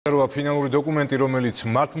ირკვევა ფინალური დოკუმენტი, რომელიც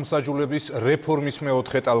მართლმსაჯულების რეფორმის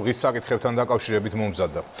მეოთხე ტალღის საკითხებთან დაკავშირებით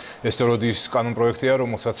მომზადდა. ეს როდის კანონპროექტია,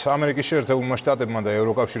 რომელსაც ამერიკის შეერთებულმა შტატებმა და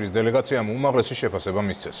ევროკავშირის დელეგაციამ უმაღლესი შეფასება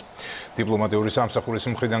მისცეს. დიპლომატიური სამსახურის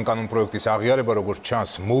მხრიდან კანონპროექტის აღიარება, როგორც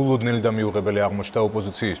ჩანს, მოულოდნელი და მიუღებელი აღმოჩნდა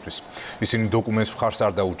ოპოზიციისთვის. ისინი დოკუმენტს მხარს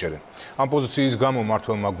არ დაუჭერენ. ამ პოზიციის გამო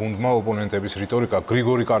მმართველმა გუნდმა ოპონენტების რიტორიკა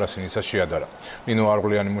გრიგორი კარასინისას შეადარა. ნინო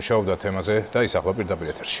არღლიანი მუშაობდა თემაზე და ის ახლა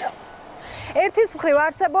პირდაპირ ეთერშია. ერთის მხრივ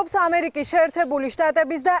არსებობს ამერიკის შეერთებული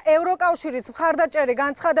შტატების და ევროკავშირის მხარდაჭერი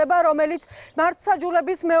განცხადება, რომელიც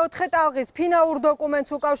მართლმსაჯულების მეოთხე ტალღის ფინალურ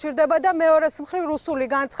დოკუმენტს უკავშირდება და მეორეს მხრივ რუსული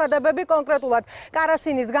განცხადებები, კონკრეტულად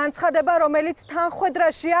კარასინის განცხადება, რომელიც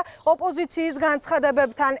თანხვედრაშია ოპოზიციის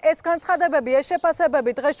განცხადებებთან. ეს განცხადებები, ეს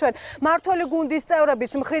შეფასებები დღეს ჩვენ მმართველი გუნდის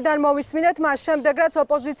წევრების მხრიდან მოვისმინეთ, მას შემდეგ რაც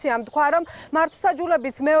ოპოზიციამ თქვა, რომ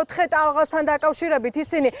მართლმსაჯულების მეოთხე ტალღასთან დაკავშირებით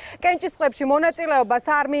ისინი კენჭისყრებში მონაწილეობას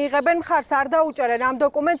არ მიიღებენ, მხარს არ დაუჭერენ ამ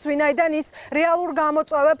დოკუმენტს, ვინაიდან ის რეალურ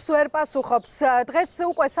გამოწვევებს ვერ პასუხობს. დღეს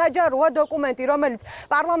უკვე საჯაროა დოკუმენტი, რომელიც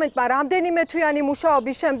პარლამენტმა რამდენიმე თვიანი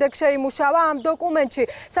მუშაობის შემდეგ შეიმუშავა. ამ დოკუმენტში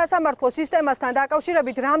სასამართლო სისტემასთან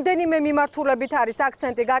დაკავშირებით რამდენიმე მიმართულებით არის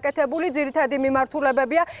აქცენტი გაკეთებული. ძირითადი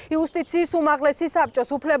მიმართულებებია იუსტიციის უმაღლესი საბჭოს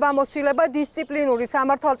უფლებამოსილება, დისციპლინური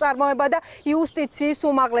სამართალწარმოება და იუსტიციის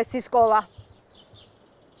უმაღლესი სკოლა.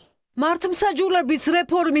 მართლმსაჯულების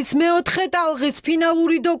რეფორმის მეოთხე ტალღის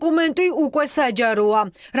ფინალური დოკუმენტი უკვე საჯაროა.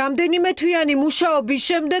 რამდენიმე თვიანი მუშაობის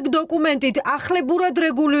შემდეგ დოკუმენტით ახლებურად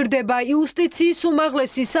რეგულირდება იუსტიციის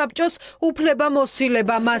უმაღლესი საბჭოს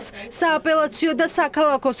უფლებამოსილება. მას სააპელაციო და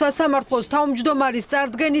საქალაქო სასამართლოს თავმჯდომარის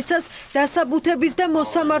წარდგენისას დასაბუთების და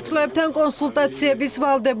მოსამართლეებთან კონსულტაციების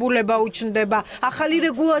ვალდებულება უჩნდება. ახალი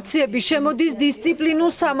რეგულაციები შემოდის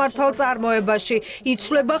დისციპლინურ სამართალწარმოებაში.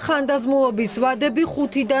 იცვლება ხანდაზმულობის ვადები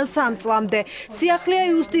 5-დან 3 წლამდე. სიახლეა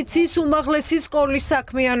იუსტიციის უმაღლესი სკოლის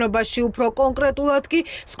საქმიანობაში, უფრო კონკრეტულად კი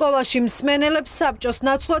სკოლაში მსმენელებს საბჭოს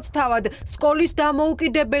ნაცვლად თავად სკოლის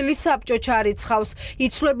დამოუკიდებელი საბჭო ჩარიცხავს.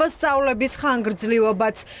 იცვლება სწავლების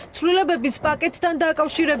ხანგრძლივობაც. ცვლილებების პაკეტთან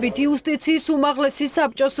დაკავშირებით იუსტიციის უმაღლესი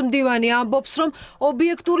საბჭოს მდივანი ამბობს, რომ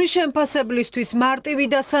ობიექტური შემფასებლისთვის მარტივი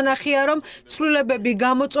დასანახია, რომ ცვლილებები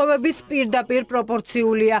გამოწვევების პირდაპირ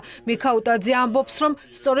პროპორციულია. მიქაუტაძე ამბობს, რომ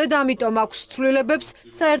სწორედ ამიტომ აქვს ცვლილებებს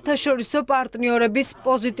საერთაშორისო პარტნიორების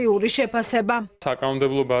პოზიტიური შეფასება.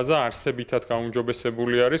 საკანონმდებლო ბაზა არსებითად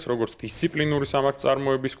გაუმჯობესებული არის, როგორც დისციპლინური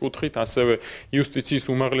სამართალწარმოების კუთხით, ასევე იუსტიციის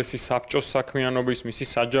უმაღლესი საბჭოს საქმიანობის, მისი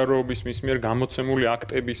საჯაროობის, მის მიერ გამოცემული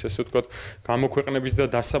აქტების, ესე ვთქვათ, გამოქვეყნების და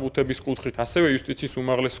დასაბუთების კუთხით, ასევე იუსტიციის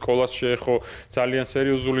უმაღლეს სკოლას შეეხო ძალიან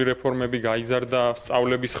სერიოზული რეფორმები, გაიზარდა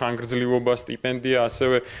სწავლების ხანგრძლივობა, სტიპენდია,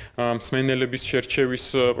 ასევე მსმენელების შერჩევის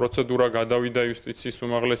პროცედურა გადავიდა იუსტიციის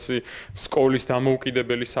უმაღლესი სკოლის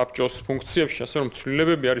დამოუკიდებელი საბჭოს ფუნქციებში, ასე რომ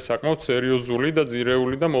ცვლილებები არის საკმაოდ სერიოზული და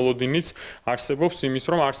ძირეული და მოლოდინიც არსებობს იმის,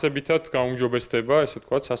 რომ არსებითად გაუმჯობესდება, ესე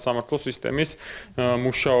ვთქვათ, სასამართლო სისტემის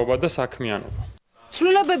მუშაობა და საქმიანობა.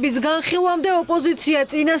 ცვლილებების განხილვამდე ოპოზიცია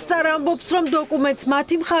წინასწარ ამბობს, რომ დოკუმენტს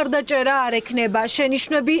მათი მხარდაჭერა არ ექნება.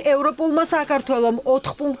 შენიშვნები ევროპულმა საქართველომ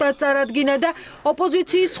 4 პუნქტად წარადგინა და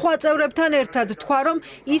ოპოზიციის სხვა წევრებთან ერთად თქვა, რომ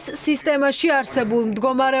ის სისტემაში არსებულ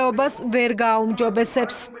მდგომარეობას ვერ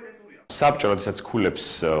გააუმჯობესებს. საბჭო, როდესაც ქულებს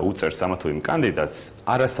უწერს ამა თუ იმ კანდიდატს,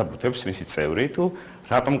 არასაბუთებს მისი წევრი თუ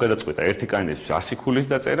რატომ გადაწყვიტა ერთი კანდიდატისთვის 100 ქულის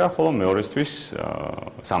დაწერა, ხოლო მეორესთვის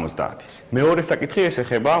 70-ის. მეორე საკითხი ეს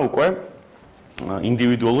ეხება უკვე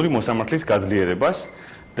ინდივიდუალური მოსამართლის გაძლიერებას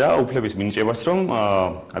და უფლების მინიჭებას, რომ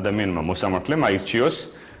ადამიანმა მოსამართლემ აირჩიოს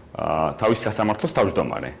თავის სასამართლოს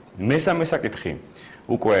თავმჯდომარე. მესამე საკითხი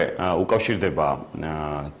უკვე უკავშირდება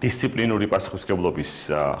დისციპლინური პასუხისმგებლობის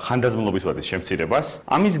ხანდაზმულობის ვადის შემცირებას.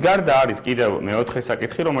 ამის გარდა არის კიდევ მეოთხე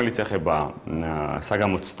საკითხი, რომელიც ეხება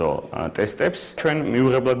საგამოცდო ტესტებს. ჩვენ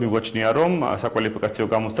მიუღებლად მიგვაჩნია, რომ საკვალიფიკაციო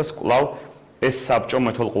გამოცდას კვლავ ეს საბჭო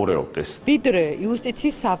მეთვალყურეობდეს. ვიდრე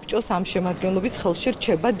იუსტიციის საბჭოს ამ შემადგენლობის ხელში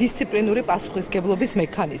რჩება დისციპლინური პასუხისმგებლობის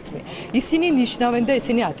მექანიზმი. ისინი ნიშნავენ და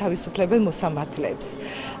ისინი ათავისუფლებენ მოსამართლეებს.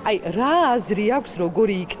 აი, რა აზრი აქვს,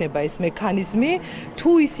 როგორი იქნება ეს მექანიზმი,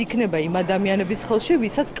 თუ ის იქნება იმ ადამიანების ხელში,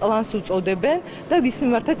 ვისაც კლანს უწოდებენ და ვის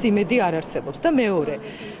მიმართაც იმედი არ არსებობს. და მეორე,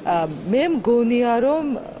 მე მგონია, რომ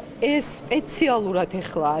ეს სპეციალურად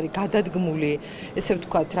ეხლა არის გადადგმული, ესე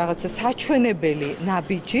ვთქვათ, რაღაცა საჩვენებელი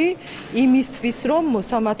ნაბიჯი იმისთვის, რომ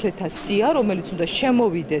მოსამართლეთა სია, რომელიც უნდა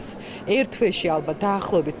შემოვიდეს ერთ თვეში ალბათ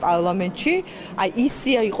დაახლოებით პარლამენტში, აი ის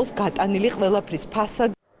სია იყოს გატანილი ყველაფრის ფასად.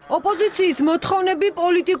 ოპოზიციის მოთხოვნები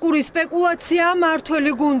პოლიტიკური სპეკულაციაა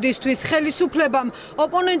მართველი გუნდისთვის. ხელისუფლებამ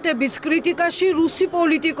ოპონენტების კრიტიკაში რუსი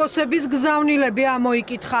პოლიტიკოსების გზავნილები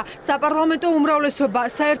ამოიკითხა. საპარლამენტო უმრავლესობა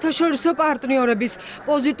საერთაშორისო პარტნიორების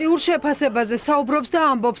პოზიტიურ შეფასებაზე საუბრობს და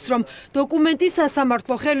ამბობს, რომ დოკუმენტი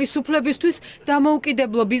სასამართლო ხელისუფლებისთვის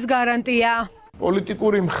დამოუკიდებლობის გარანტია.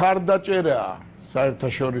 პოლიტიკური მხარდაჭერაა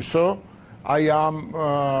საერთაშორისო აი ამ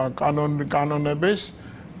კანონების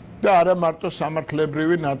და არა მარტო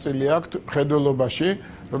სამართლებრივი ნაწილი აქვთ მხედველობაში,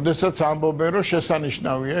 როდესაც ამბობენ, რომ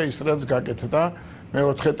შესანიშნავია ის, რაც გაკეთდა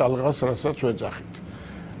მეოთხე ტალღას, რასაც ვეძახით.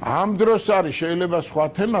 ამ დროს არის შეიძლება სხვა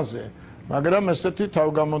თემაზე, მაგრამ ესეთი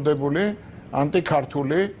თავგამოდებული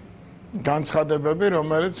ანტიქართული განცხადებები,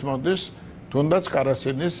 რომელიც მოდის თუნდაც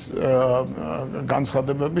კარასინის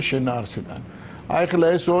განცხადებების შინაარსიდან. აი ხლა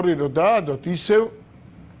ეს ორი რო დაადოთ,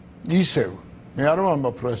 ისევ მე არ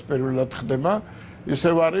ვამბობ, რომ ეს პირველად ხდება,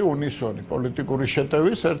 ისევ არის უნისონი პოლიტიკური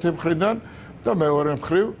შეტევის ერთი მხრიდან და მეორე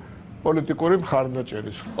მხრივ პოლიტიკური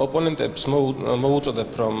მხარდაჭერის. ოპონენტებს მოუწოდებ,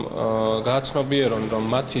 რომ გააცნობიერონ, რომ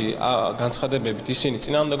მათი განცხადებებით ისინი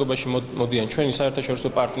წინააღმდეგობაში მოდიან ჩვენი საერთაშორისო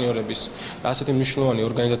პარტნიორების, ასეთი მნიშვნელოვანი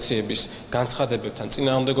ორგანიზაციების განცხადებებთან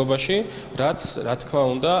წინააღმდეგობაში, რაც რა თქმა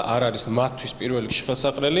უნდა არ არის მათთვის პირველ რიგში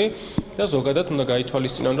ხელსაყრელი და ზოგადად უნდა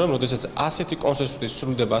გაითვალისწინონ, რომ როდესაც ასეთი კონსენსუსით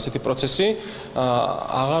სრულდება ასეთი პროცესი,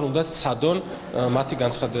 აღარ უნდა ცადონ მათი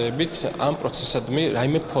განცხადებებით ამ პროცესადმი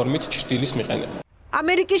რაიმე ფორმით ჩრდილის მიყენება.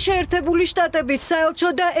 ამერიკის შეერთებული შტატების საელჩო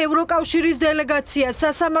და ევროკავშირის დელეგაცია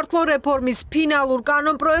სასამართლო რეფორმის ფინალურ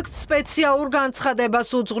კანონპროექტს სპეციალურ განცხადებას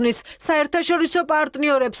უძღვნის. საერთაშორისო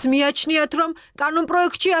პარტნიორებს მიაჩნიათ, რომ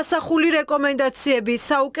კანონპროექტში ასახული რეკომენდაციები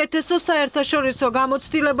საუკეთესო საერთაშორისო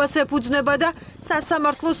გამოცდილებას ეფუძნება და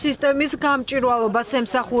სასამართლო სისტემის გამჭვირვალობას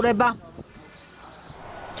ემსახურება.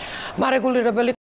 მარეგულირებელი